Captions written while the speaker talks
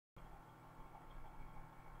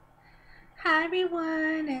Hi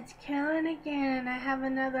everyone, it's Karen again, and I have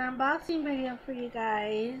another unboxing video for you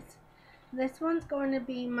guys. This one's going to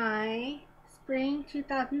be my Spring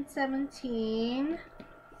 2017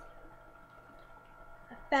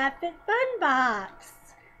 Fab Fit Fun Box.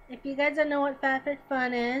 If you guys don't know what Fab Fit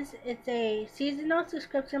Fun is, it's a seasonal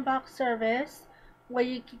subscription box service where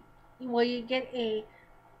you get a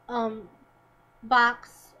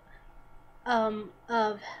box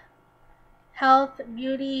of health,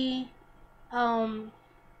 beauty, um,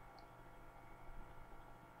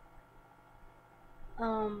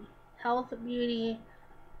 health, beauty,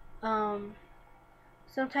 um,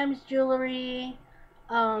 sometimes jewelry,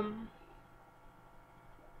 um,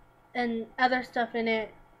 and other stuff in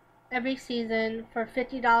it every season for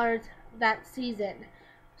 $50 that season.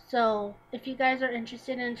 So if you guys are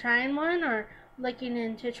interested in trying one or looking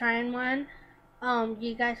into trying one,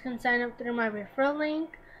 you guys can sign up through my referral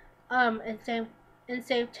link and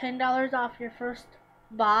save $10 off your first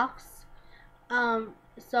box.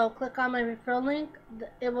 So click on my referral link.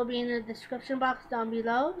 It will be in the description box down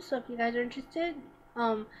below. So if you guys are interested,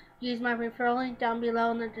 use my referral link down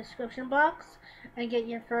below in the description box and get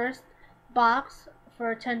your first box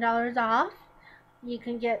for $10 off. You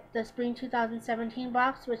can get the Spring 2017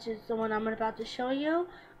 box, which is the one I'm about to show you,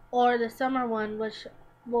 or the summer one, which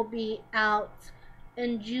will be out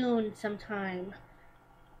in June sometime.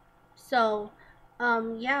 So,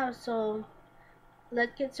 yeah, so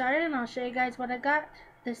let's get started and I'll show you guys what I got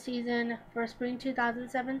this season for Spring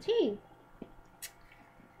 2017.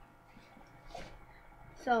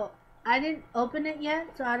 So I didn't open it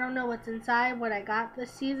yet, so I don't know what's inside, what I got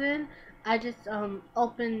this season. I just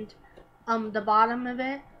opened the bottom of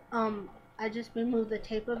it. I just removed the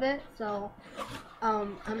tape of it, so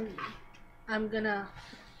I'm gonna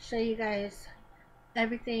show you guys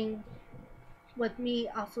everything with me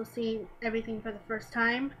also seeing everything for the first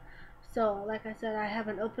time. So like I said, I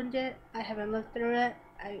haven't opened it, I haven't looked through it,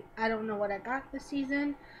 I don't know what I got this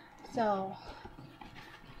season. So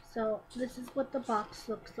this is what the box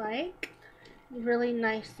looks like. Really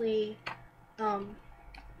nicely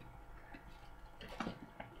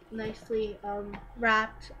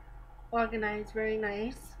wrapped, organized, very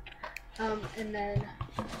nice. And then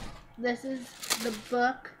this is the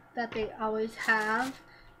book that they always have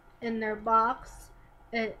in their box.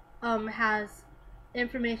 It has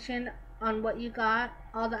information on what you got.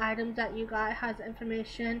 All the items that you got has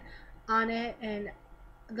information on it and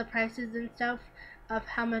the prices and stuff of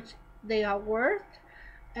how much they are worth,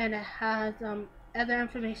 and it has other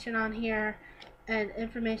information on here and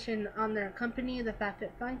information on their company, the Fab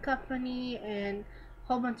Fit Fun Company, and a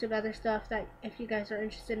whole bunch of other stuff that if you guys are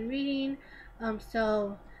interested in reading.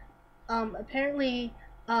 Apparently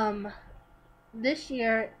this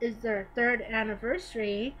year is their 3rd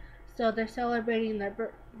anniversary, so they're celebrating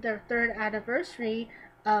their 3rd anniversary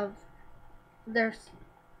of their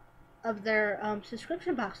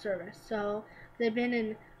subscription box service. So they've been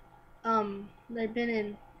in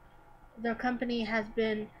their company has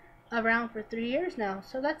been around for 3 years now,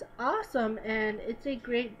 so that's awesome. And it's a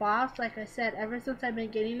great box. Like I said, ever since I've been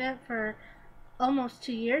getting it for almost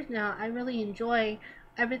 2 years now, I really enjoy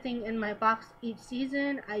everything in my box each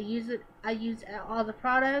season. I use all the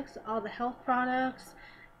products, all the health products,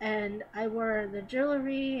 and I wear the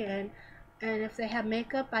jewelry, and if they have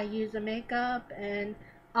makeup, I use the makeup, and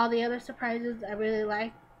all the other surprises I really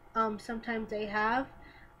like. Sometimes they have,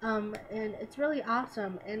 and it's really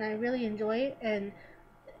awesome, and I really enjoy it. And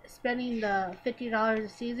spending the $50 a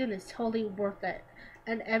season is totally worth it.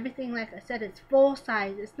 And everything, like I said, it's full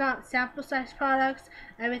size. It's not sample size products.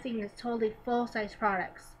 Everything is totally full size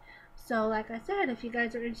products. So like I said, if you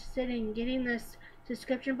guys are interested in getting this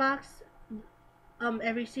subscription box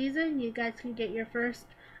every season, you guys can get your first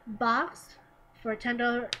box for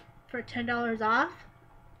 $10 off.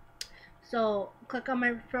 So click on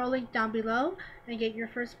my referral link down below and get your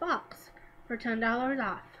first box for $10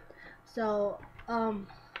 off. So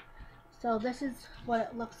so this is what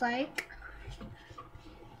it looks like.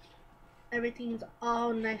 Everything's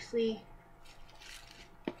all nicely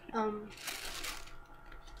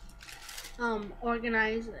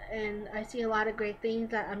organized, and I see a lot of great things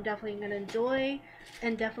that I'm definitely going to enjoy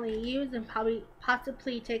and definitely use, and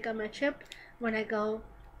possibly take on my trip when I go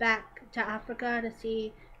back to Africa to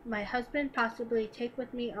see my husband, possibly take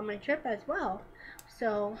with me on my trip as well.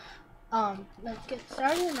 So let's get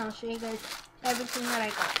started and I'll show you guys everything that I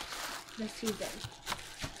got this season.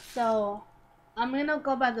 So I'm gonna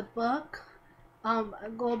go by the book,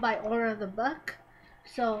 go by order of the book,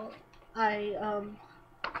 so I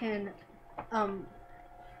can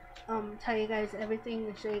tell you guys everything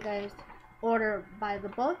and show you guys order by the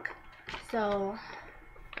book. So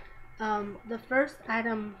The first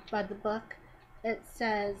item by the book, it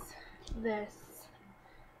says this,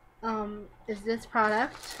 is this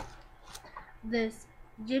product, this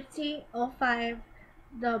Gypsy '05,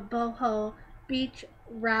 the Boho Beach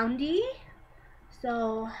Roundy.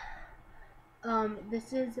 So,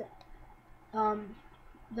 this is, um,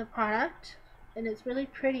 the product, and it's really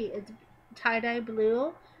pretty. It's tie-dye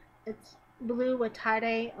blue. It's blue with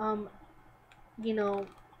tie-dye, you know,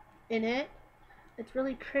 in it. It's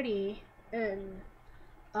really pretty, and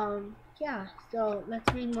yeah. So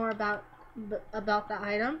let's read more about the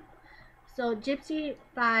item. So Gypsy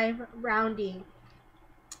 5 Roundy.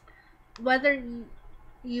 Whether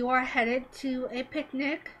you are headed to a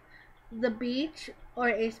picnic, the beach, or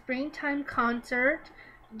a springtime concert,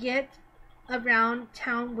 get around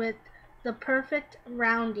town with the perfect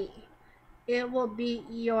roundy. It will be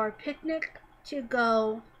your picnic to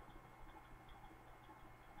go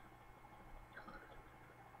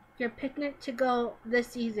this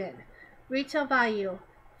season. Retail value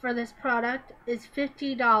for this product is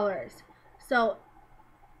 $50. So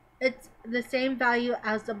it's the same value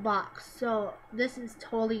as the box. So this is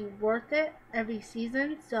totally worth it every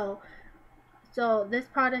season. So this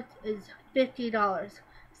product is $50,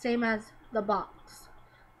 same as the box.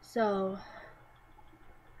 So,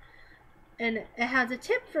 and it has a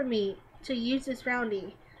tip for me to use this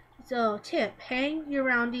roundy. So tip, hang your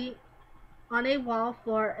roundy on a wall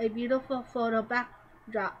for a beautiful photo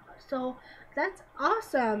backdrop. So that's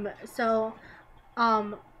awesome. So,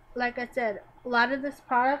 like I said, a lot of this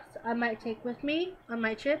products I might take with me on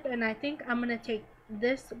my trip, and I think I'm gonna take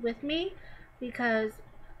this with me because,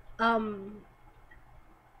 um,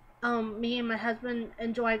 me and my husband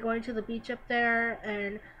enjoy going to the beach up there,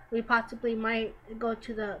 and we possibly might go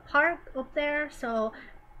to the park up there. So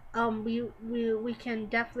we can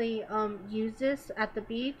definitely use this at the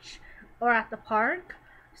beach or at the park.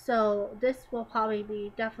 So this will probably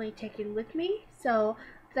be definitely taken with me. So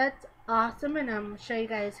that's awesome, and I'm gonna show you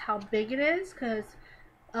guys how big it is, because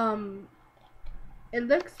um it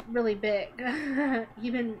looks really big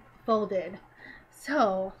even folded.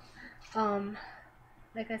 So um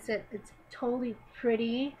like I said, it's totally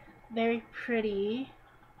pretty, very pretty,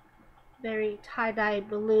 very tie-dye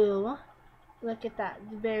blue. Look at that,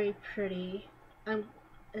 it's very pretty.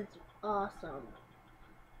 It's awesome.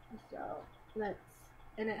 So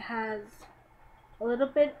and it has a little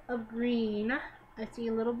bit of green. I see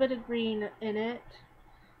a little bit of green in it.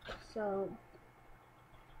 So,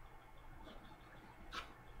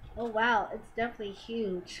 oh wow, it's definitely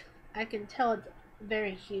huge. I can tell it's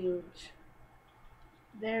very huge.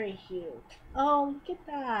 Very huge. Oh, look at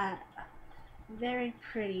that. Very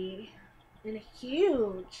pretty and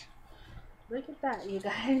huge. Look at that, you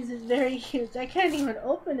guys. It's very huge. I can't even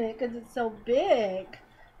open it because it's so big.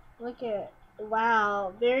 Look at,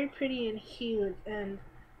 wow, very pretty and huge. And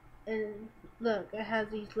look, it has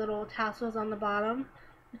these little tassels on the bottom,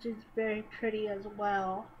 which is very pretty as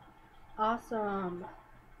well. Awesome.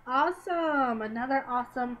 Awesome. Another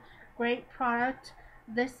awesome, great product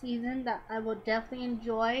this season that I will definitely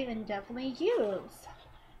enjoy and definitely use.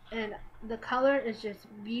 And the color is just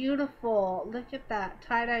beautiful. Look at that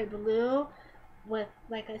tie-dye blue with,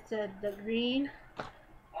 like I said, the green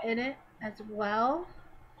in it as well.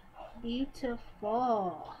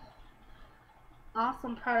 Beautiful.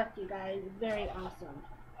 Awesome product, you guys. Very awesome.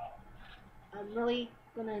 I'm really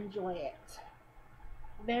gonna enjoy it.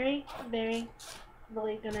 Very, very,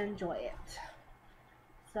 really gonna enjoy it.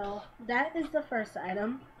 So that is the first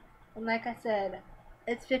item. And like I said,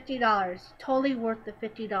 it's $50. Totally worth the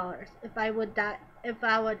 $50. If I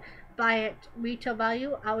would buy it retail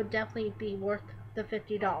value, I would definitely be worth the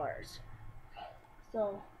 $50.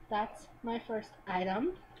 So that's my first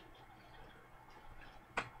item.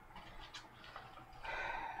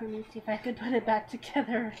 Let me see if I could put it back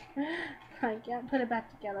together. I can't put it back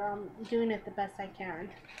together. I'm doing it the best I can.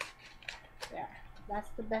 There. That's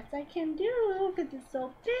the best I can do because it's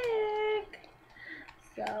so big.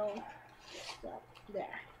 So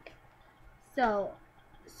there. So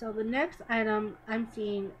the next item I'm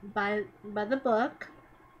seeing by the book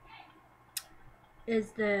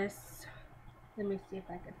is this. Let me see if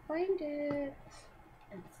I can find it.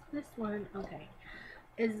 It's this one. Okay.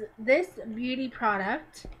 Is this beauty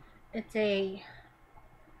product. It's a,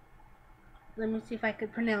 let me see if I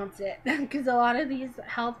could pronounce it, because a lot of these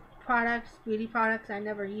health products, beauty products, I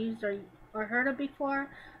never used or heard of before.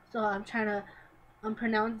 So I'm trying to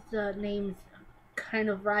pronounce the names kind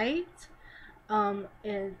of right.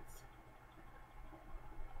 It's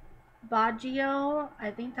Baggio.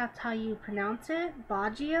 I think that's how you pronounce it.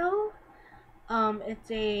 Baggio.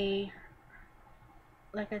 It's a,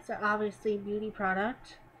 like I said, obviously beauty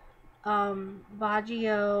product.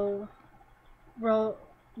 Baggio, Ro,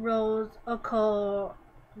 Rose Acor,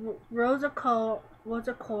 Rose Acor, was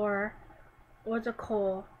a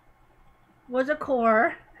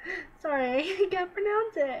core. Sorry, I can't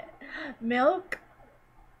pronounce it. Milk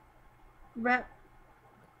rep,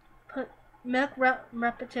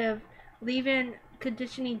 reparative leave-in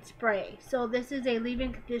conditioning spray. So this is a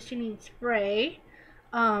leave-in conditioning spray.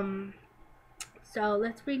 Um, so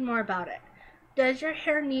let's read more about it. Does your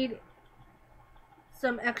hair need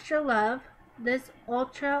some extra love? This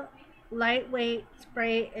ultra lightweight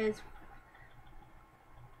spray is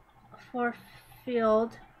for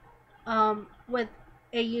filled with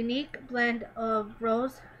a unique blend of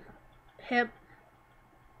rose hip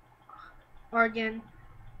organ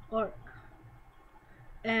or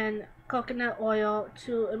and coconut oil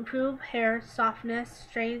to improve hair softness,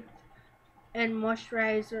 strength, and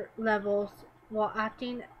moisturizer levels while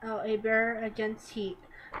acting out a barrier against heat.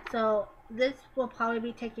 So this will probably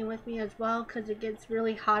be taken with me as well because it gets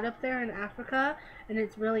really hot up there in Africa and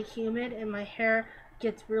it's really humid and my hair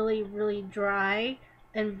gets really dry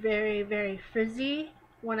and very frizzy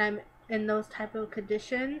when I'm in those type of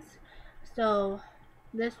conditions. So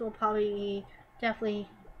this will probably be definitely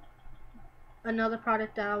another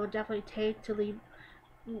product that I would definitely take to leave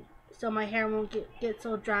so my hair won't get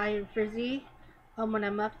so dry and frizzy when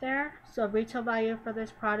I'm up there. So retail value for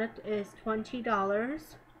this product is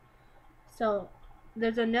 $20. So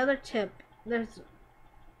there's another tip. There's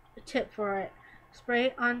a tip for it.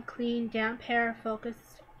 Spray on clean, damp hair, focusing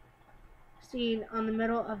on the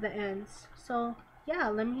middle of the ends. So yeah,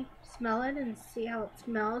 let me smell it and see how it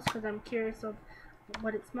smells because I'm curious of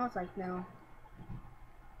what it smells like now.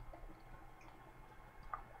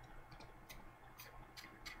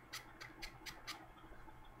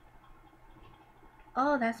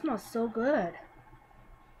 Oh, that smells so good.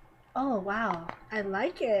 Oh wow, I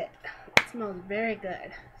like it. It smells very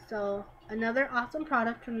good. So another awesome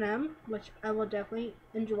product from them, which I will definitely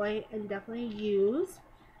enjoy and definitely use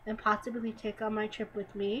and possibly take on my trip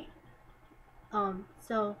with me.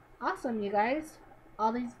 So awesome, you guys.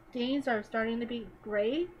 All these things are starting to be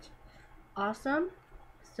great. Awesome.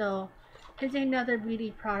 So here's another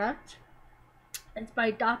beauty product. It's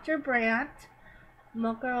by Dr. Brandt,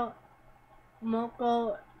 Moco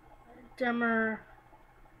Demer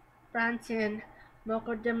Branson,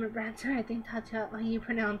 Branson, I think that's how you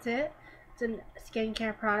pronounce it. It's a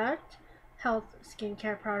skincare product, health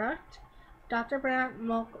skincare product. Dr. Brandt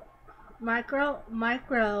Micro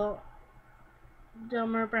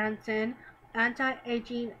Branson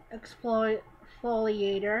Anti-Aging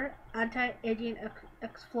Exfoliator, Anti-Aging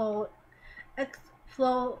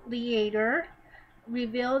Exfoliator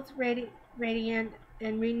reveals radiant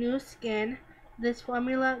and renews skin. This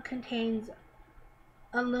formula contains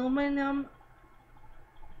aluminum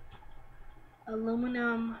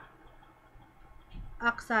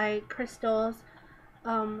oxide crystals,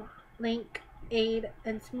 link aid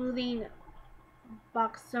and smoothing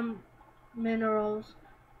boxum minerals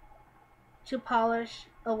to polish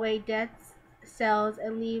away dead cells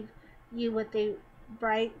and leave you with a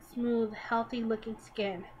bright, smooth, healthy looking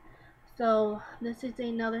skin. So this is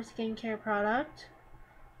another skincare product.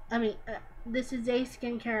 This is a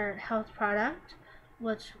skincare health product,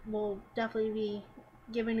 which will definitely be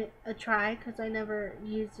giving it a try because I never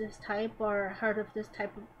used this type or heard of this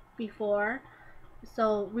type before.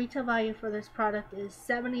 So retail value for this product is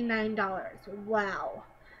 $79. Wow.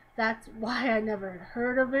 That's why I never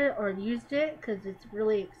heard of it or used it because it's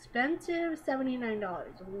really expensive.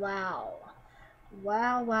 $79. Wow.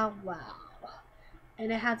 Wow.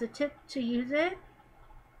 And it has a tip to use it.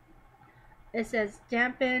 It says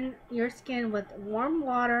dampen your skin with warm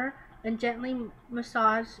water and gently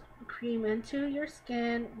massage cream into your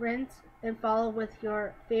skin. Rinse and follow with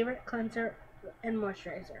your favorite cleanser and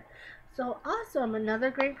moisturizer. So awesome.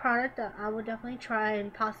 Another great product that I will definitely try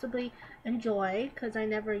and possibly enjoy because I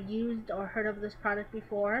never used or heard of this product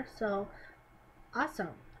before. So awesome.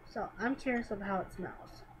 So I'm curious of how it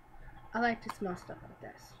smells. I like to smell stuff like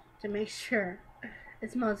this to make sure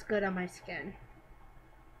it smells good on my skin.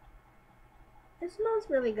 It smells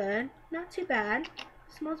really good. Not too bad. It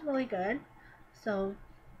smells really good. So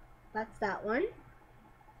that's that one.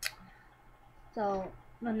 So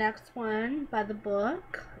the next one by the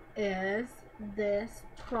book is this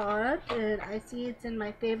product, and I see it's in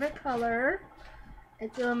my favorite color.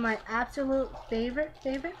 It's in my absolute favorite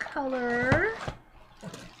color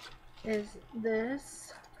is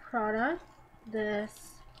this product,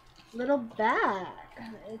 this little bag.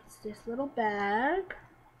 It's this little bag.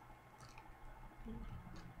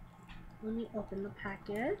 Let me open the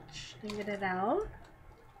package and get it out.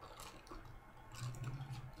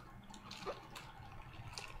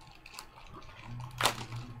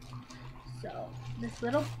 this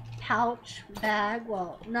little pouch bag.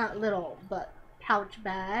 Well, not little, but pouch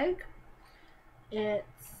bag.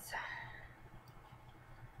 It's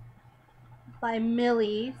by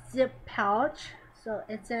Millie zip pouch. So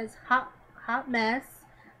it says hot mess.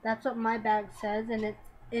 That's what my bag says, and it's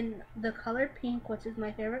in the color pink, which is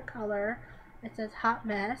my favorite color. It says hot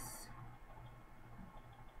mess.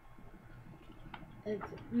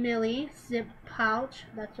 It's Millie zip pouch.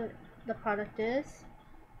 That's what the product is.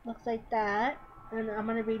 Looks like that, and I'm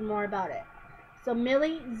gonna read more about it. So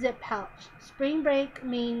Millie zip pouch. Spring break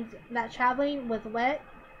means that traveling with wet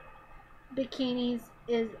bikinis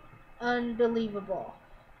is unbelievable.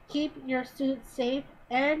 Keep your suit safe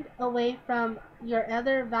and away from your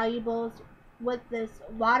other valuables with this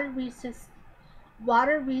water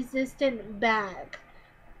resistant bag.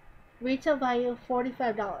 Retail value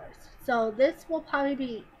 $45. So this will probably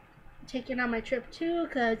be taken on my trip too,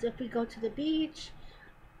 because if we go to the beach,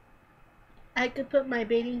 I could put my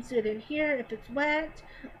bathing suit in here if it's wet,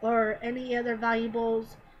 or any other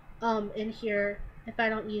valuables in here if I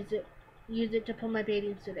don't use it to put my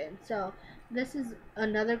bathing suit in. So this is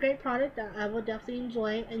another great product that I will definitely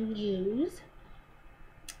enjoy and use.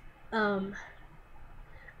 And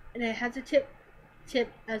it has a tip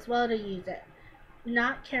as well to use it.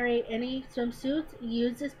 Not carry any swimsuits.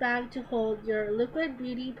 Use this bag to hold your liquid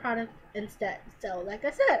beauty product instead. So like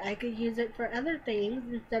I said, I could use it for other things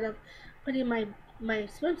instead of putting my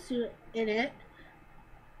swimsuit in it.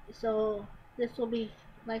 So this will be,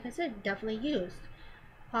 like I said, definitely used.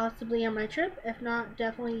 Possibly on my trip. If not,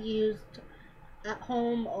 definitely used at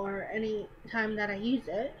home or any time that I use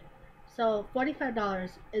it. So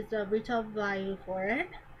 $45 is the retail value for it.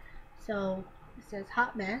 So it says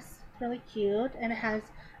hot mess. It's really cute, and it has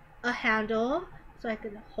a handle so I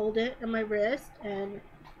can hold it in my wrist, and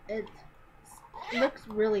it looks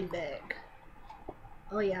really big.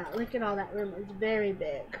 Oh yeah, look at all that room. It's very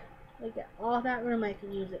big. Look at all that room I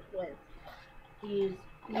can use it with. Use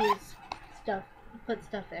stuff, put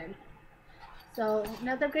stuff in. So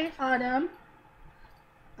another great item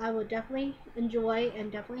I would definitely enjoy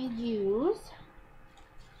and definitely use.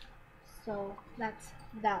 So that's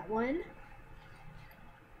that one.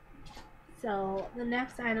 So the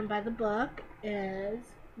next item by the book is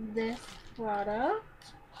this product.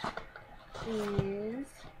 Is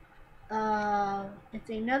it's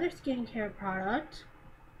another skincare product.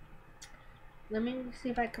 Let me see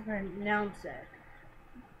if I can pronounce it.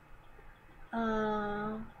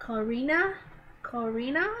 Corina,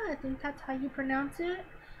 I think that's how you pronounce it.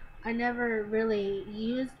 I never really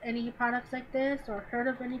used any products like this or heard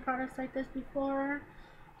of any products like this before.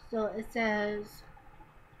 So it says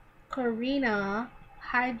Corina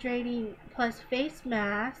hydrating plus face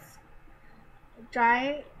mask,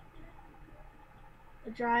 dry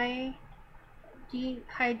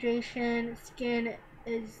dehydration skin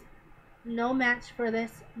is no match for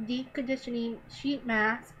this deep conditioning sheet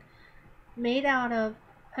mask made out of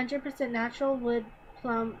 100% natural wood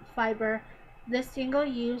plum fiber. This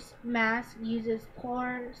single-use mask uses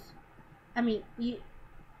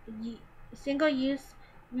single-use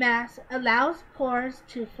mask allows pores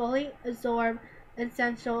to fully absorb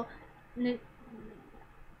essential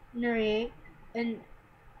nutrient and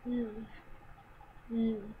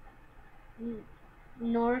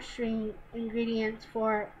nourishing ingredients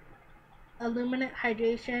for illuminate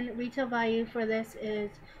hydration. Retail value for this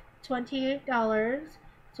is $28.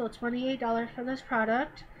 So $28 for this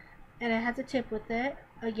product, and it has a tip with it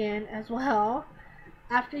again as well.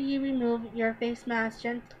 After you remove your face mask,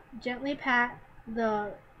 gently pat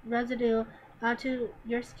the residue onto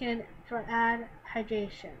your skin for add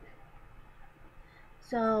hydration.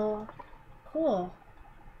 So cool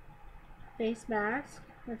face mask,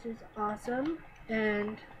 which is awesome.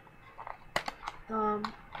 And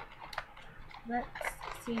let's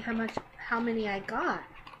see how many I got,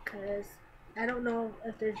 because I don't know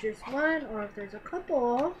if there's just one or if there's a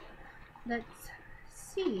couple. Let's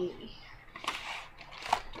see.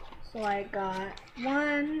 So I got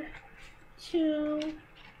 1, 2,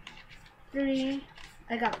 3.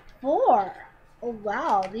 I got 4. Oh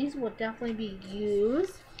wow, these will definitely be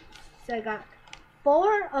used. So I got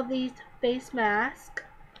 4 of these face masks.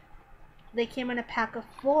 They came in a pack of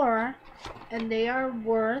 4, and they are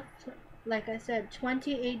worth, like I said,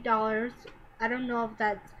 $28. I don't know if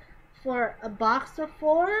that's for a box of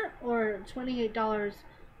 4 or $28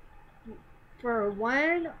 for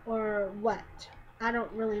one or what. I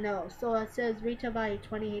don't really know. So it says retail value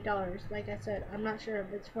 $28. Like I said, I'm not sure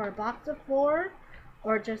if it's for a box of 4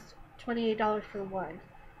 or just $28 for one.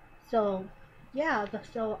 So yeah,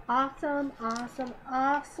 so awesome.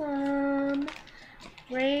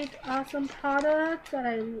 great, awesome product that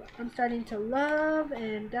I'm starting to love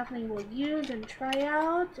and definitely will use and try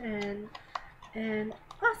out, and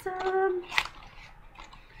awesome.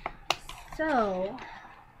 So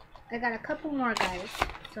I got a couple more, guys.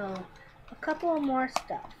 So a couple more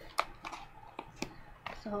stuff.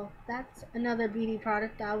 So that's another beauty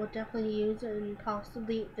product that I will definitely use and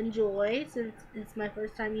possibly enjoy, since it's my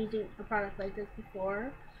first time using a product like this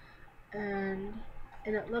before. And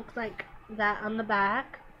it looks like that on the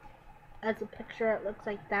back. As a picture, it looks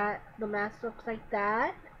like that. The mask looks like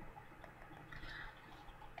that.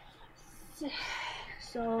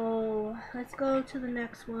 So let's go to the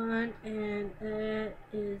next one, and it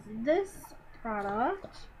is this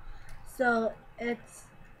product. So it's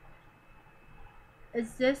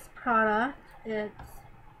this product. It's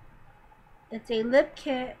a lip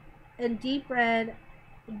kit in deep red,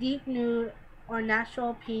 deep nude, or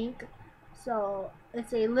natural pink. So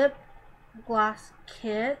it's a lip gloss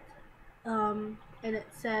kit, and it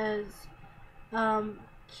says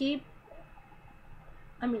keep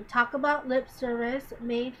talk about lip service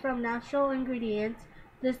made from natural ingredients.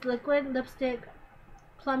 This liquid lipstick,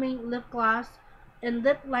 plumping lip gloss, and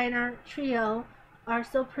lip liner trio are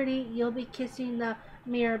so pretty you'll be kissing the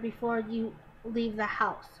mirror before you leave the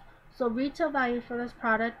house. So retail value for this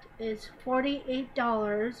product is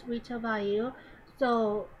 $48 retail value.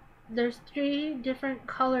 So there's 3 different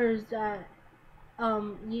colors that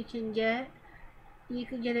you can get. You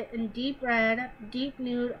can get it in deep red, deep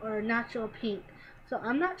nude, or natural pink. So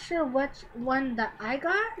I'm not sure which one that I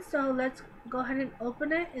got, so let's go ahead and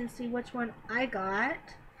open it and see which one I got.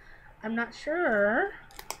 I'm not sure,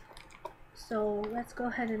 so let's go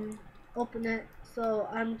ahead and open it. So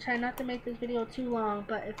I'm trying not to make this video too long,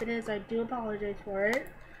 but if it is, I do apologize for it,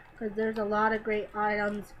 because there's a lot of great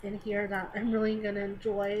items in here that I'm really going to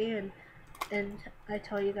enjoy and I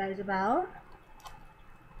tell you guys about.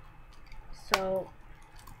 So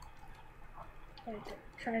I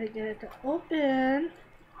try to get it to open.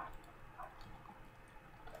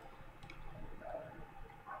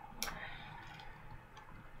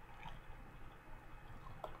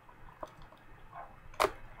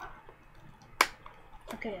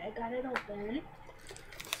 Okay, I got it open.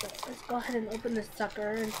 So let's go ahead and open this sucker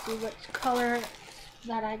and see which color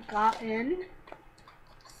that I got in.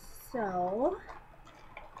 So,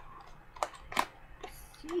 let's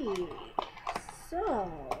see.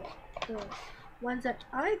 So, the ones that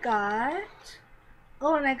I got.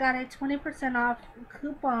 Oh, and I got a 20% off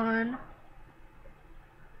coupon,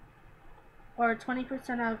 or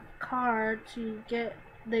 20% off card to get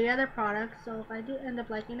the other product. So if I do end up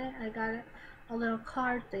liking it, I got a little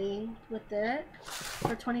card thing with it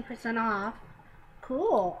for 20% off.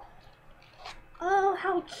 Cool. Oh,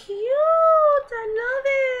 how cute! I love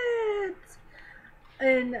it.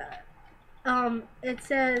 And it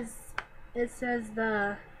says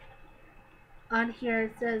the on here.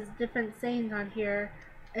 It says different sayings on here.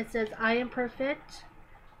 It says I am perfect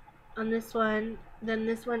on this one. Then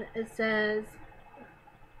this one it says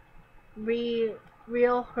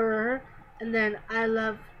real her, and then I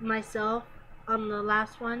love myself on the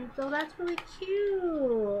last one. So that's really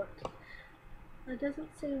cute. It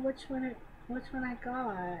doesn't say which one I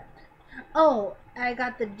got. Oh, I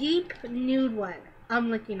got the deep nude one. I'm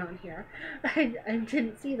looking on here. I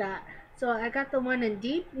didn't see that. So I got the one in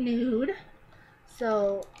deep nude.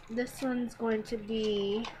 So this one's going to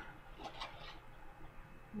be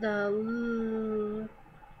the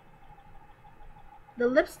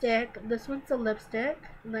lipstick. This one's the lipstick.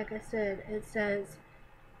 Like I said, it says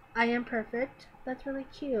I am perfect. That's really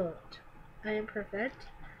cute. I am perfect.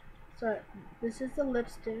 So this is the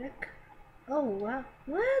lipstick. Oh wow.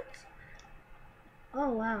 What? Oh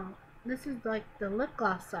wow. This is like the lip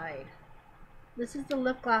gloss side. This is the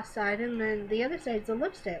lip gloss side, and then the other side is the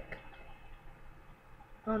lipstick.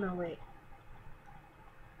 Oh no, wait.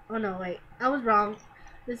 Oh no, wait. I was wrong.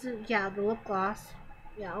 This is, yeah, the lip gloss.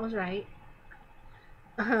 Yeah, I was right.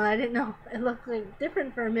 I didn't know. It looked like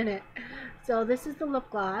different for a minute. So this is the lip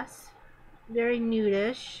gloss. Very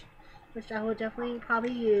nudish, which I will definitely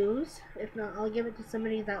probably use. If not, I'll give it to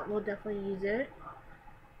somebody that will definitely use it.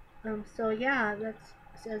 So yeah, that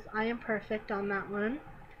says I am perfect on that one.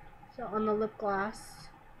 So on the lip gloss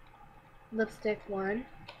lipstick one.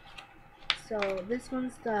 So this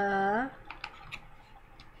one's the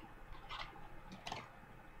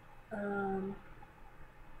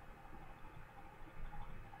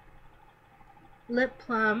lip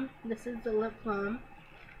plum. This is the lip plum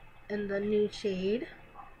in the nude shade.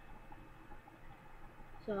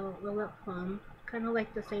 So the lip plum, kind of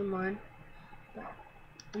like the same one, but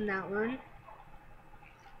in that one.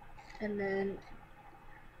 And then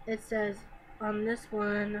it says on this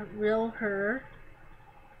one, Real Her.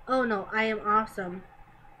 Oh no, I am awesome.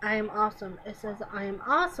 I am awesome. It says I am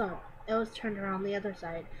awesome. It was turned around the other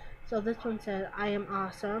side. So this one said I am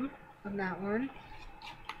awesome on that one.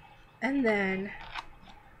 And then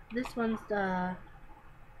this one's the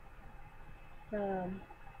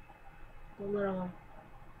little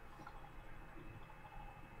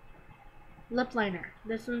lip liner.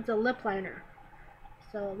 This one's a lip liner.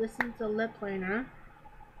 So this is a lip liner.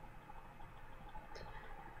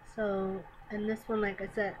 So, and this one, like I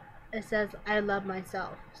said, it says I love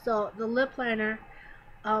myself. So the lip liner,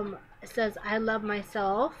 it says I love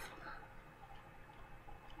myself.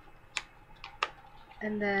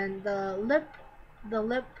 And then the lip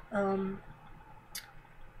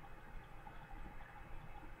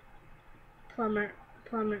plumber,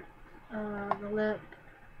 the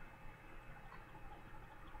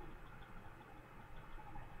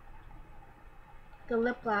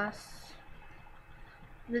lip gloss.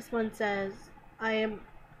 This one says I am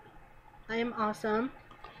awesome.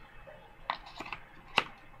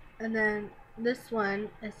 And then this one,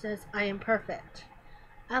 it says I am perfect.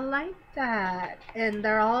 I like that. And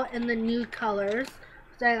they're all in the nude colors.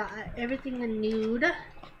 So I got everything in nude.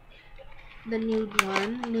 The nude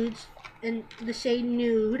one. Nude in the shade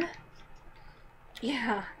nude.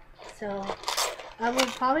 Yeah. So I will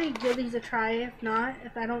probably give these a try. If not,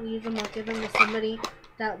 if I don't use them, I'll give them to somebody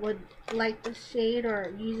that would like the shade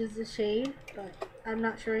or uses the shade. But I'm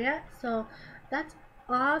not sure yet. So that's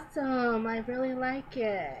awesome. I really like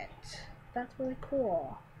it. That's really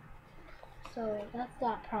cool. So that's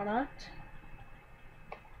that product.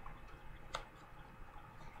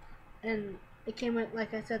 And it came with,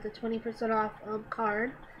 like I said, the 20% off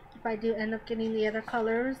card. If I do end up getting the other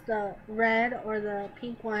colors, the red or the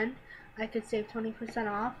pink one, I could save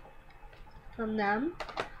 20% off from them.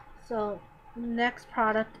 So next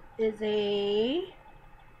product is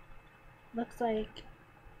looks like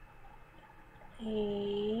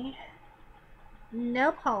a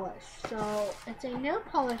nail polish. So it's a nail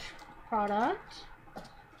polish product.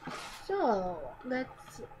 So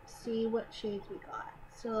let's see what shades we got.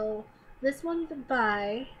 So this one's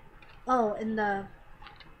by for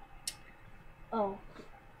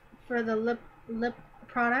the lip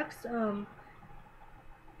products,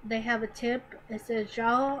 they have a tip. It says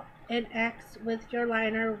draw an X with your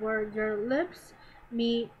liner where your lips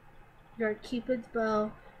meet your cupid's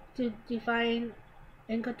bow to define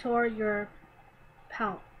and contour your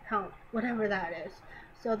pout, whatever that is.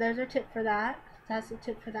 So there's a tip for that. That's the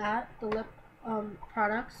tip for that. The lip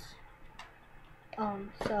products.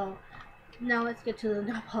 So now let's get to the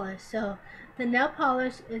nail polish. So the nail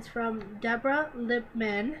polish is from Deborah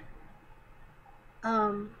Lipman.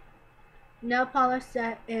 Nail polish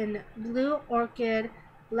set in Blue Orchid,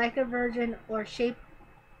 Like a Virgin, or Shape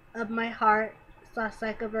of My Heart /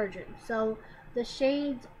 Like a Virgin. So the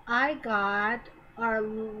shades I got are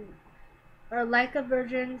Like a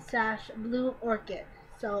Virgin / Blue Orchid.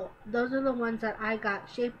 So those are the ones that I got.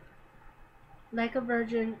 Shape Like a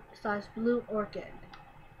Virgin / Blue Orchid.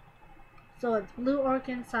 So it's Blue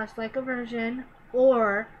Orchid / Like a Virgin,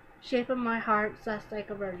 or Shape of My Heart / Like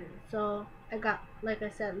a Virgin. So I got, like I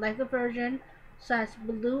said, Like a Virgin /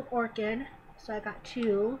 Blue Orchid. So I got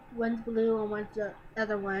two. One's blue and one's the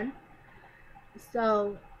other one.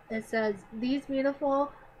 So it says these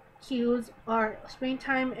beautiful cues are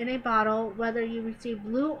springtime in a bottle. Whether you receive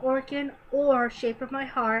Blue Orchid or Shape of My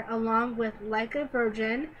Heart along with Like a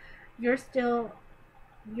Virgin, you're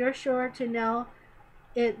sure to know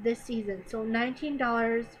it this season. So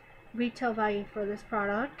 $19 retail value for this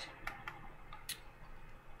product.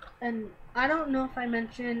 And I don't know if I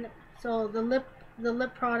mentioned, so the lip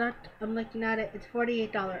product, I'm looking at it, it's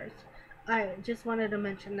 $48. I just wanted to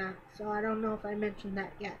mention that. So I don't know if I mentioned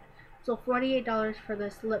that yet. So $48 for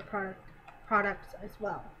this lip products as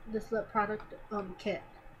well. This lip product kit.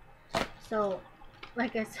 So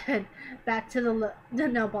like I said, back to the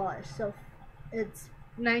nail polish. So it's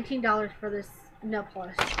 $19 for this nail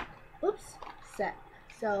polish set.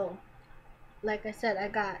 So like I said, I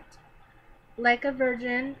got Like a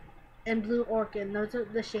Virgin and Blue Orchid. Those are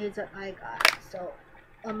the shades that I got. So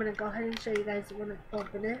I'm gonna go ahead and show you guys when I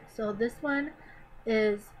open it. So this one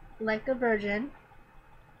is Like a Virgin,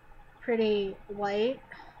 pretty white.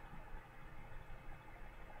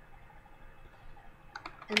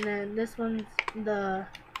 And then this one's the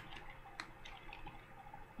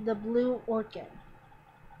Blue Orchid.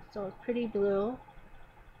 So it's pretty blue,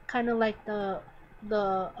 kind of like the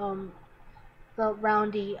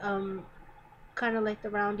roundy kind of like the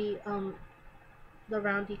roundy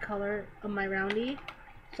color of my roundy.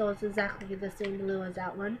 So it's exactly the same blue as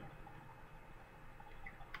that one.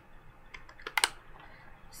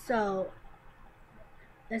 So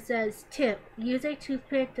it says tip: use a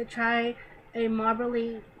toothpick to try a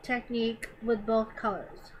marbling technique with both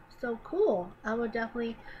colors. So cool. I will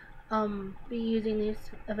definitely be using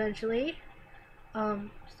these eventually.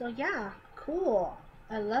 So yeah, cool.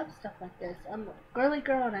 I love stuff like this. I'm a girly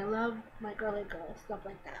girl and I love my girly girl stuff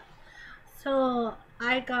like that. So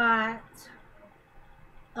I got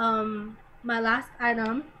my last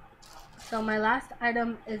item. So my last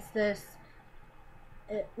item is this.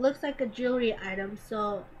 It looks like a jewelry item.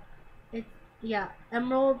 So it's, yeah,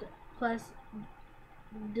 emerald plus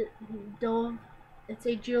d- dove. It's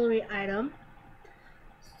a jewelry item.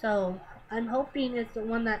 So I'm hoping it's the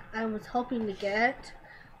one that I was hoping to get.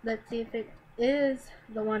 Let's see if it is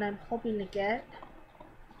the one I'm hoping to get.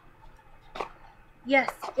 Yes,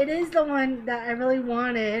 it is the one that I really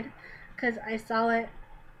wanted because I saw it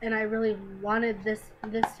and I really wanted this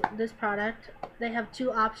product. They have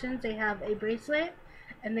two options. They have a bracelet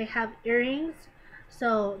and they have earrings.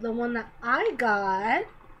 So the one that I got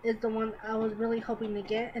is the one I was really hoping to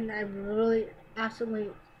get, and I really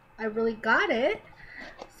got it.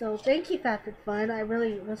 So thank you, Fab Fit Fun. I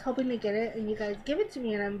really was hoping to get it, and you guys give it to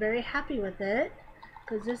me, and I'm very happy with it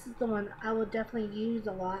because this is the one I will definitely use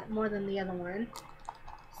a lot more than the other one.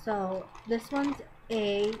 So this one's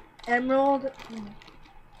a emerald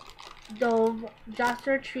dove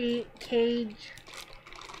Joshua Tree cage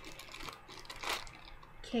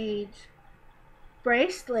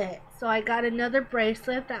bracelet. So I got another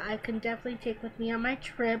bracelet that I can definitely take with me on my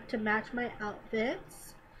trip to match my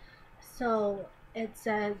outfits. So it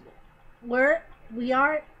says we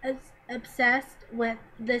are as obsessed with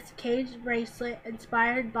this cage bracelet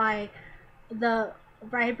inspired by the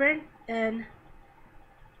vibrant and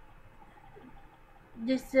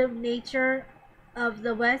distinctive nature of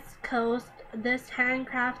the West Coast. This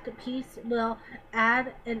handcrafted piece will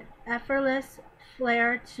add an effortless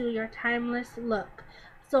flair to your timeless look.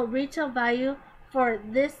 So retail value for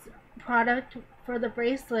this product for the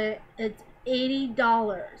bracelet is $80.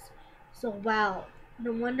 So wow,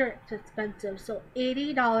 no wonder it's expensive. So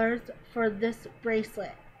 $80 for this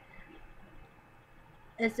bracelet.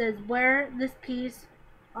 It says wear this piece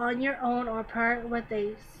on your own or pair with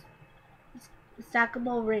a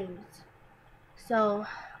stackable rings. So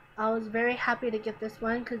I was very happy to get this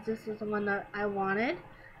one because this is the one that I wanted,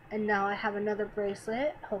 and now I have another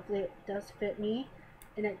bracelet. Hopefully it does fit me,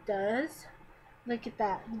 and it does. Look at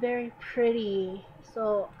that, very pretty.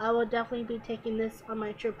 So I will definitely be taking this on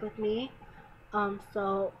my trip with me, and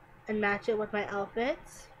match it with my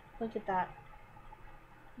outfits. Look at that,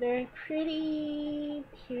 very pretty,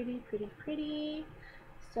 pretty.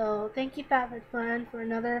 So thank you, Fab Fit Fun, for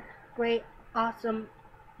another great, awesome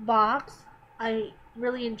box. I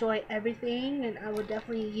really enjoy everything, and I will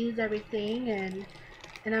definitely use everything, and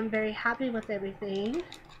I'm very happy with everything.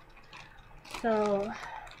 So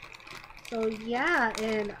yeah,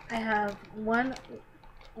 and I have one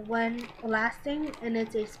last thing, and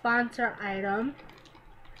it's a sponsor item.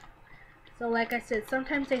 So like I said,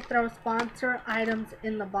 sometimes they throw sponsor items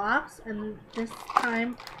in the box, and this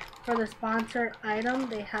time for the sponsored item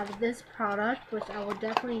they have this product, which I will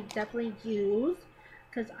definitely use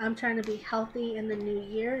because I'm trying to be healthy in the new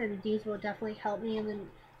year, and these will definitely help me and then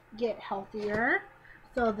get healthier.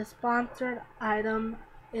 So the sponsored item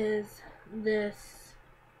is this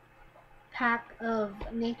pack of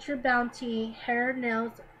Nature Bounty hair,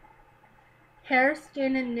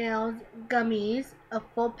 skin, and nails gummies, a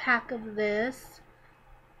full pack of this.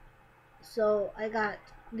 So I got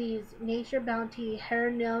these Nature Bounty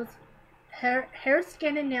hair,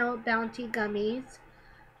 skin, and nail bounty gummies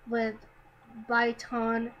with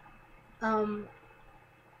Byton, um,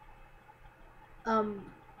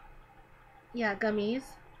 um, yeah, gummies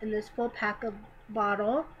in this full pack of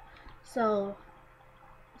bottle. So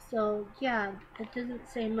yeah, it doesn't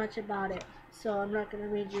say much about it. So I'm not gonna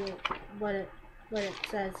read you what it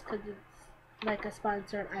says because it's like a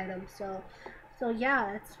sponsored item. So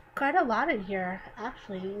yeah, it's quite a lot in here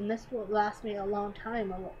actually, and this will last me a long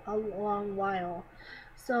time, a long while.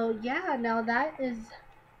 So yeah, now that is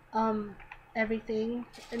um everything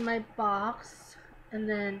in my box, and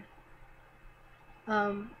then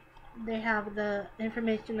um they have the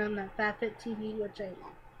information on the Fab Fit TV, which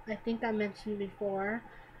I think I mentioned before.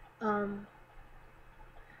 Um,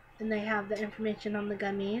 and they have the information on the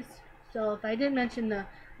gummies. So if I did mention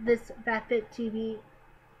this Fab Fit TV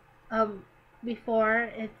um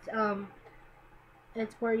before,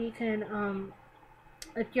 it's where you can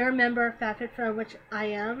if you're a member of Fab Fit Fun, which I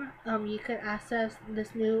am, you can access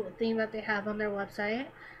this new thing that they have on their website,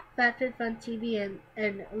 Fab Fit Fun TV,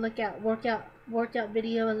 and look at workout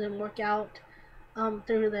videos and workout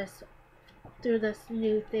through this through this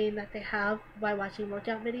new thing that they have by watching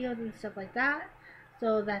workout videos and stuff like that.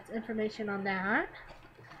 So that's information on that.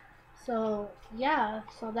 So yeah,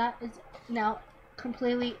 so that is now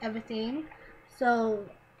completely everything. So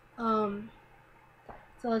so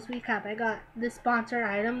let's recap. I got this sponsored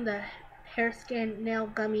item, the hair skin nail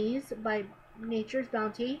gummies by Nature's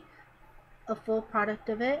Bounty, a full product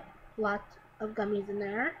of it, lots of gummies in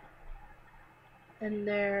there, and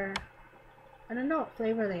they're, I don't know what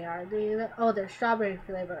flavor they are. They're strawberry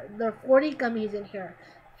flavor. There are 40 gummies in here.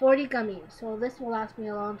 40 gummies. So this will last me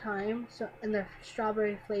a long time. So, and they're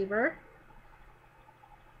strawberry flavor.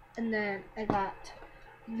 And then I got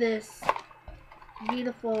this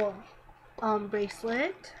beautiful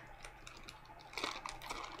bracelet,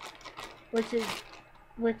 which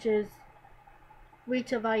is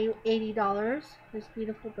retail value $80. This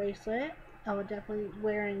beautiful bracelet I would definitely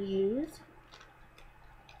wear and use.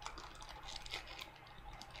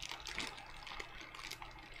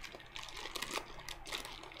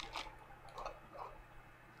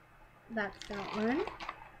 That's that one.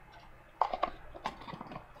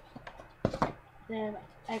 Then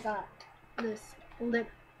I got this lip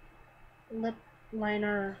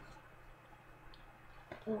liner.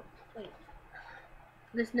 Oh wait,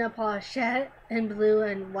 this nail polish set in blue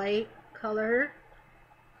and white color.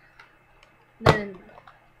 Then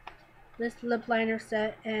this lip liner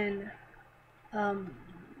set in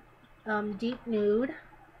deep nude.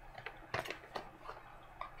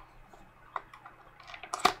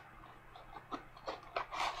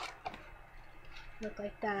 Look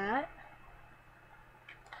like that.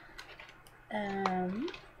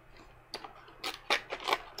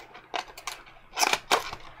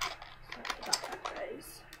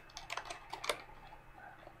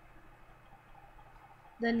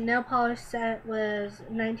 The nail polish set was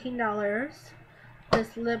 $19.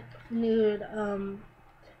 This lip nude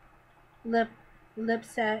lip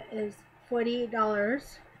set is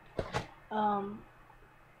 $48.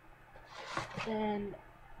 And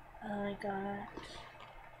I got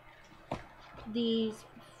these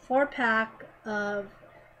 4-pack of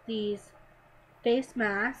these face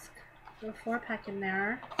masks. There's a 4-pack in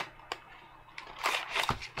there.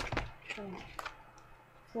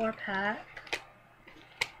 4-pack.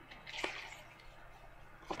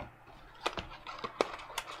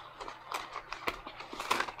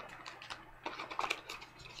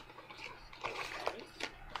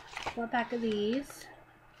 Four-pack of these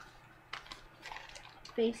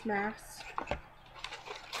face masks,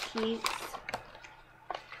 sheets.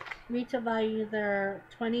 Retail value, they're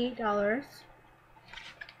 $28.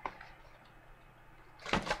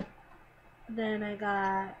 Then I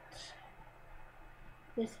got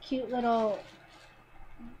this cute little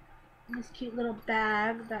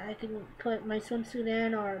bag that I can put my swimsuit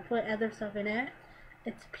in or put other stuff in it.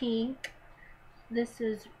 It's pink. This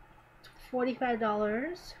is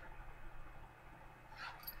 $45.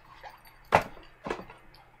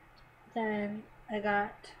 Then I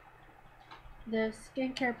got the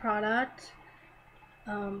skincare product.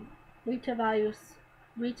 Retail value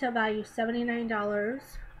 $79.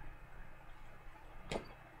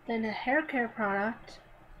 Then a hair care product.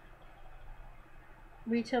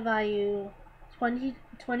 Retail value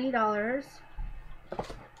 $20.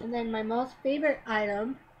 And then my most favorite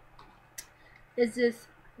item is this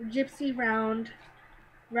gypsy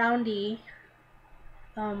roundy.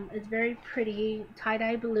 It's very pretty,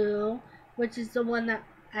 tie-dye blue, which is the one that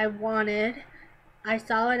I wanted. I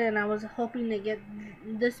saw it and I was hoping to get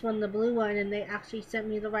this one, the blue one, and they actually sent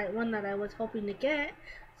me the right one that I was hoping to get.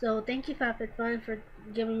 So thank you, Fab Fit Fun, for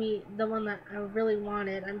giving me the one that I really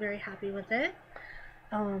wanted. I'm very happy with it.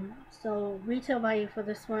 So retail value for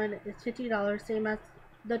this one is $50, same as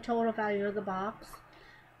the total value of the box.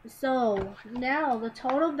 So now the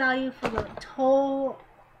total value for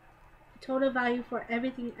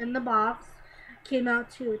everything in the box came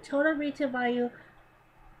out to total retail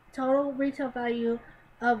value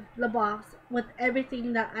of the box with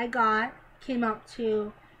everything that I got came out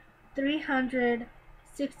to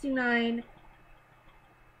 $369,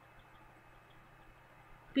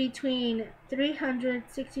 between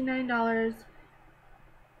 $369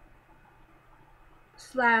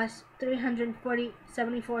 slash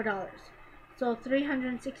 $374. So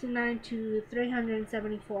 $369 to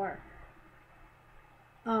 $374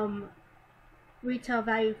 retail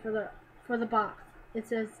value for the box. It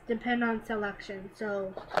says depend on selection.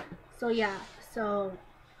 So yeah. So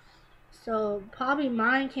probably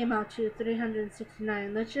mine came out to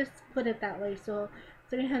 $369. Let's just put it that way. So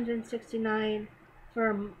 $369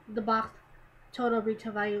 for the box total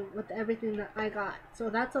retail value with everything that I got. So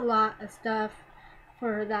that's a lot of stuff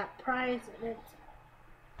for that price.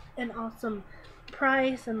 an awesome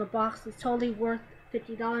price, and the box is totally worth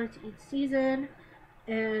 $50 each season.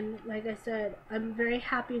 And like I said, I'm very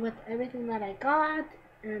happy with everything that I got,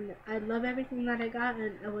 and I love everything that I got,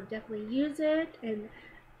 and I will definitely use it, and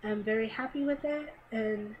I'm very happy with it.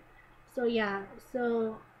 And so yeah,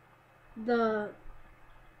 so the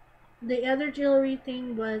the other jewelry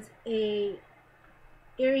thing was a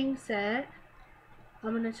earring set.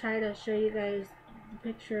 I'm gonna try to show you guys the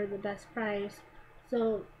picture of the best price.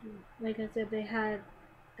 So like I said, they had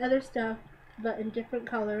other stuff but in different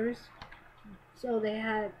colors. So they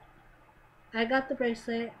had, I got the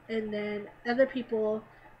bracelet, and then other people,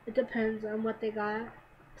 it depends on what they got.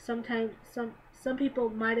 Sometimes some people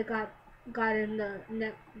might have gotten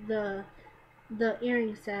the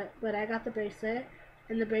earring set, but I got the bracelet,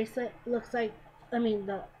 and the bracelet looks like, I mean,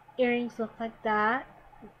 the earrings look like that.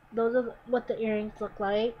 Those are what the earrings look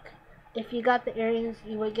like. If you got the earrings,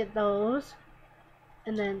 you would get those.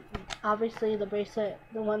 And then obviously the bracelet,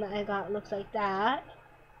 the one that I got, looks like that.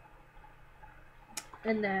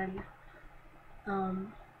 And then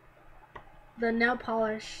the nail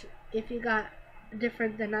polish, if you got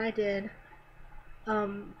different than I did,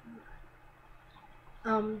 um,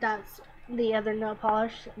 that's the other nail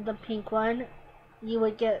polish, the pink one. You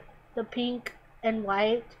would get the pink and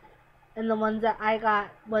white, and the ones that I got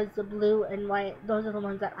was the blue and white. Those are the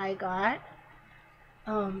ones that I got.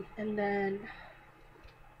 And then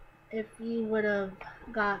if you would have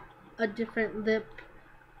got a different lip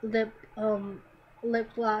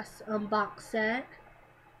lip gloss box set,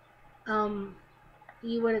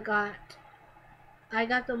 you would have got, I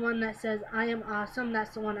got the one that says I am awesome.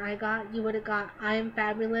 That's the one I got. You would have got I am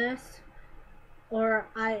fabulous, or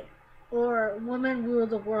women rule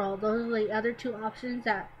the world. Those are the other two options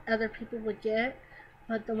that other people would get,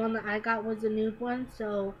 but the one that I got was the nude one.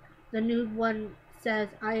 So the nude one says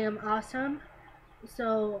I am awesome.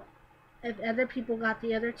 So if other people got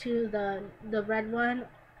the other two, the red one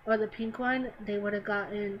or the pink one, they would have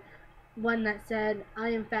gotten one that said I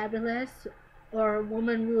am fabulous or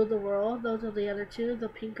woman rule the world. Those are the other two, the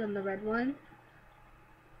pink and the red one.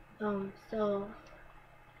 So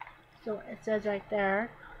it says right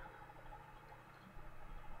there,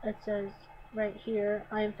 it says right here,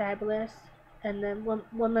 I am fabulous, and then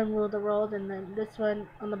woman rule the world, and then this one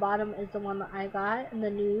on the bottom is the one that I got in the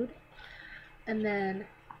nude. And then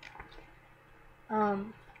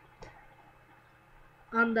on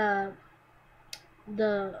the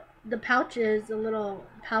pouches, the little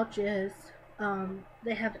pouches,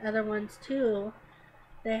 they have other ones too.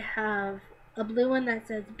 They have a blue one that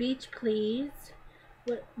says beach please,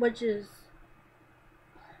 which is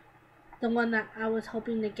the one that I was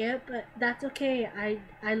hoping to get, but that's okay.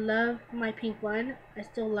 I love my pink one. I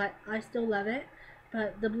still love it,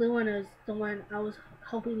 but the blue one is the one I was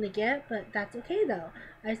hoping to get, but that's okay though.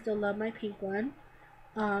 I still love my pink one.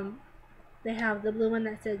 They have the blue one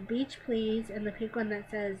that says beach please, and the pink one that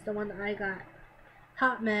says the one that I got,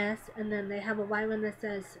 hot mess. And then they have a white one that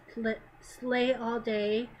says slay all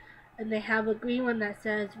day, and they have a green one that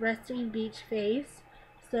says resting beach face.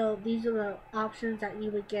 So these are the options that you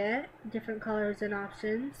would get, different colors and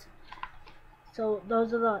options. So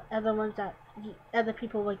those are the other ones that other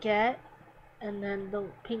people would get. And then the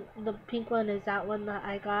pink one is that one that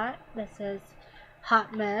I got that says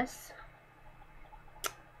hot mess.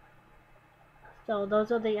 So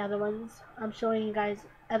those are the other ones. I'm showing you guys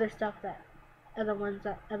other stuff that other ones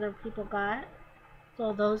that other people got.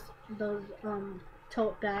 So those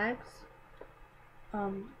tote bags.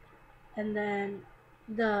 And then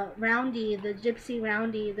the roundy, the gypsy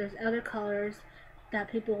roundy, there's other colors that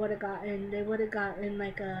people would have gotten. They would have gotten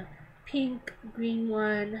like a pink, green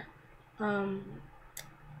one. And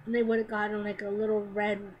they would have gotten like a little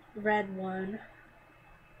red one,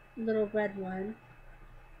 little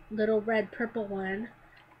red purple one.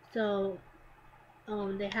 So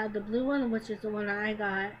they have the blue one, which is the one I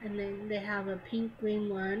got, and then they have a pink green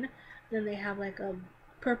one. Then they have like a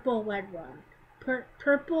purple red one,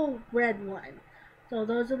 purple red one. So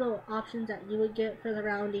those are the options that you would get for the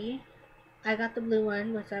roundy. I got the blue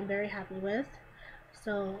one, which I'm very happy with.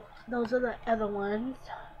 So those are the other ones.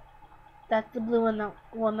 That's the blue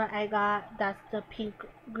one that I got. That's the pink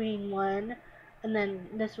green one, and then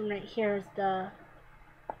this one right here is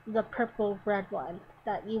the purple red one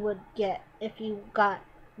that you would get if you got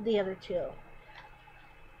the other two.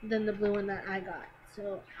 Then the blue one that I got.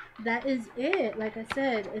 So that is it. Like I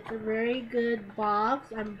said, it's a very good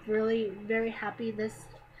box. I'm really very happy this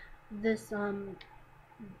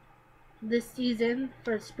season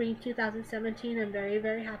for spring 2017. I'm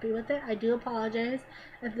very happy with it. I do apologize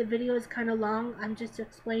if the video is kind of long. I'm just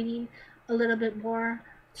explaining a little bit more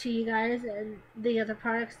to you guys and the other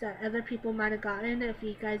products that other people might have gotten. If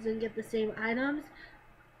you guys didn't get the same items,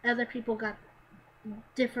 other people got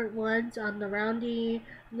different ones on the roundy,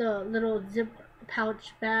 the little zip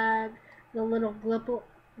pouch bag, the little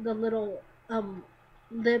the little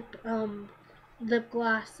lip lip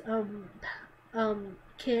gloss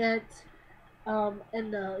kit,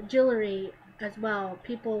 and the jewelry as well.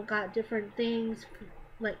 People got different things,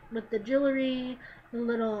 like with the jewelry, the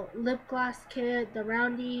little lip gloss kit, the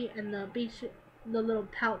roundy, and the little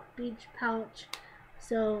beach pouch.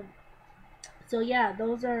 So yeah,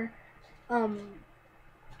 those are um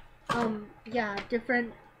yeah,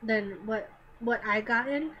 different than what I got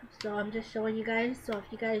in. So I'm just showing you guys. So if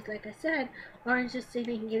you guys, like I said, are interested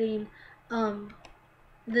in getting um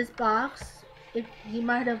this box, if you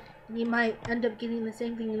might end up getting the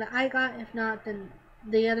same thing that I got. If not, then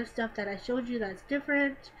the other stuff that I showed you that's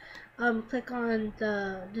different, click on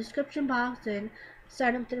the description box and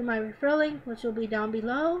sign up through my referral link, which will be down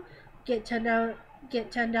below. Get $10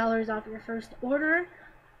 off your first order.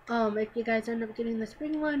 If you guys end up getting the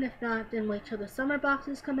spring one, if not, then wait till the summer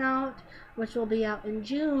boxes come out, which will be out in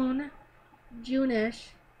June-ish,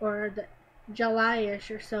 or the July-ish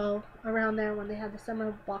or so, around there when they have the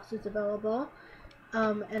summer boxes available.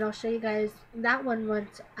 And I'll show you guys that one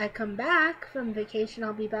once I come back from vacation.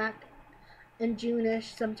 I'll be back in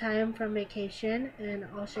June-ish sometime from vacation, and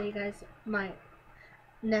I'll show you guys my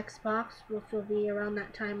next box, which will be around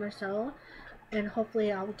that time or so. And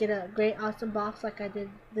hopefully I'll get a great awesome box like I did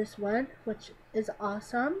this one, which is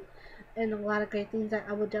awesome, and a lot of great things that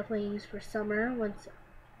I will definitely use for summer once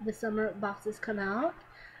the summer boxes come out.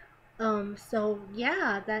 So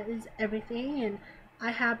yeah, that is everything, and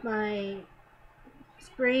I have my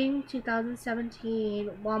spring 2017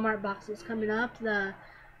 Walmart boxes coming up, the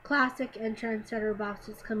classic and trendsetter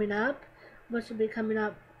boxes coming up, which will be coming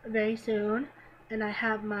up very soon, and I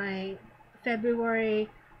have my February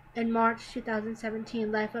and March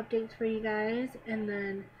 2017 life updates for you guys, and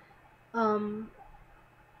then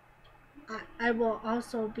I will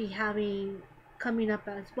also be having coming up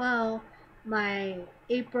as well my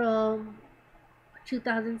April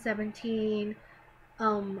 2017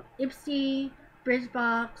 Ipsy, Bridge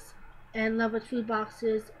Box, and Level 2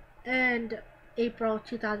 boxes, and April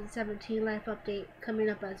 2017 life update coming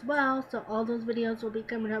up as well. So all those videos will be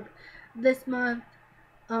coming up this month,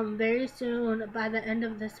 very soon, by the end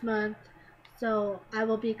of this month. So I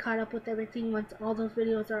will be caught up with everything once all those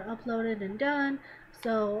videos are uploaded and done.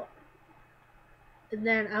 So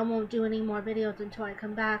then I won't do any more videos until I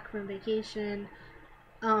come back from vacation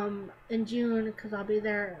in June, because I'll be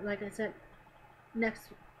there, like I said, next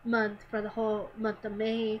month for the whole month of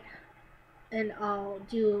May, and I'll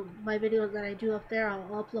do my videos that I do up there.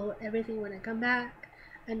 I'll upload everything when I come back,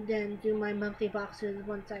 and then do my monthly boxes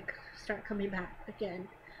once I start coming back again.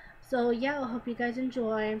 So yeah, I hope you guys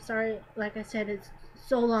enjoy. I'm sorry, like I said, it's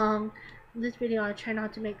so long. This video I try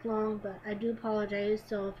not to make long, but I do apologize.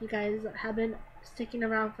 So if you guys have been sticking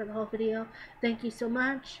around for the whole video, thank you so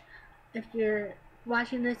much. If you're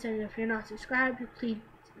watching this and if you're not subscribed,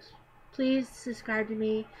 please subscribe to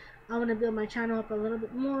me. I want to build my channel up a little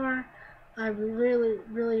bit more. I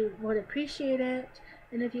really would appreciate it.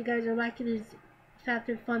 And if you guys are liking these Fab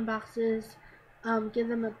Fit Fun boxes, give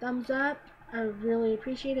them a thumbs up. I really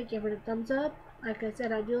appreciate it. Give it a thumbs up. Like I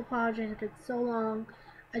said, I do apologize if it's so long.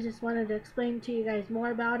 I just wanted to explain to you guys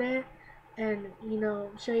more about it, and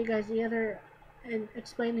show you guys the other, and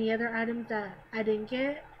explain the other items that I didn't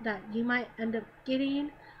get that you might end up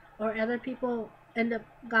getting, or other people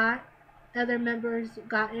other members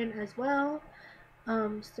got in as well.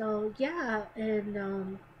 So yeah,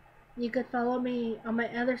 and you could follow me on my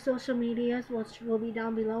other social medias, which will be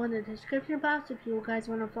down below in the description box. If you guys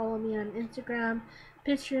want to follow me on Instagram,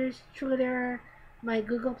 pictures, Twitter, my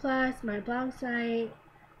Google Plus, my blog site,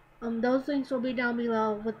 those links will be down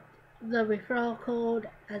below with the referral code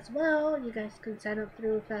as well. You guys can sign up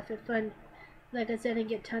through Fab Fit Fun, like I said, and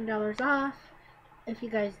get $10 off if you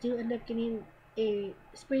guys do end up getting a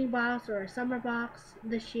spring box or a summer box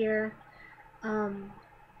this year.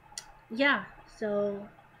 Yeah, so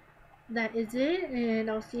that is it,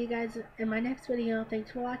 and I'll see you guys in my next video.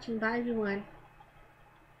 Thanks for watching. Bye everyone.